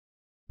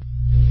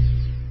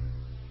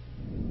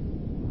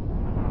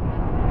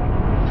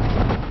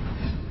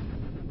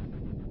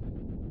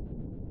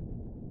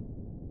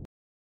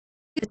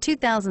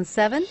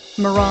2007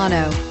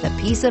 Murano. The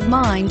peace of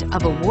mind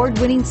of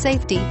award-winning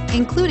safety,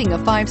 including a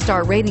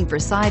 5-star rating for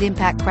side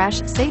impact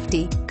crash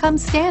safety,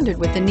 comes standard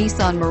with the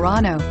Nissan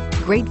Murano.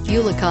 Great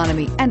fuel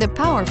economy and a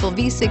powerful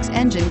V6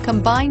 engine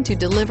combine to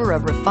deliver a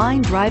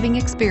refined driving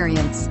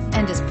experience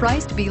and is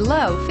priced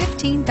below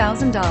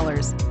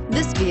 $15,000.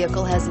 This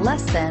vehicle has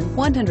less than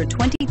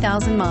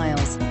 120,000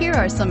 miles. Here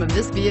are some of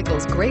this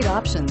vehicle's great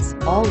options: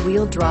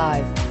 all-wheel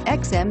drive,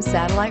 XM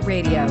satellite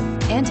radio,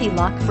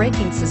 anti-lock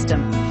braking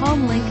system,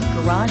 HomeLink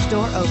garage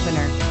door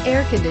opener,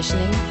 air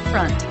conditioning,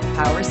 front,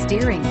 power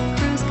steering,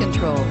 cruise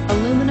control,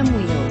 aluminum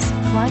wheels,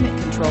 climate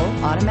control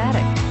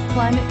automatic,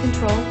 climate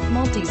control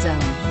multi-zone.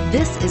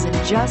 This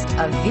isn't just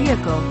a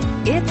vehicle,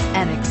 it's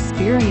an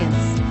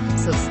experience.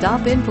 So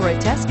stop in for a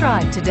test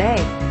drive today.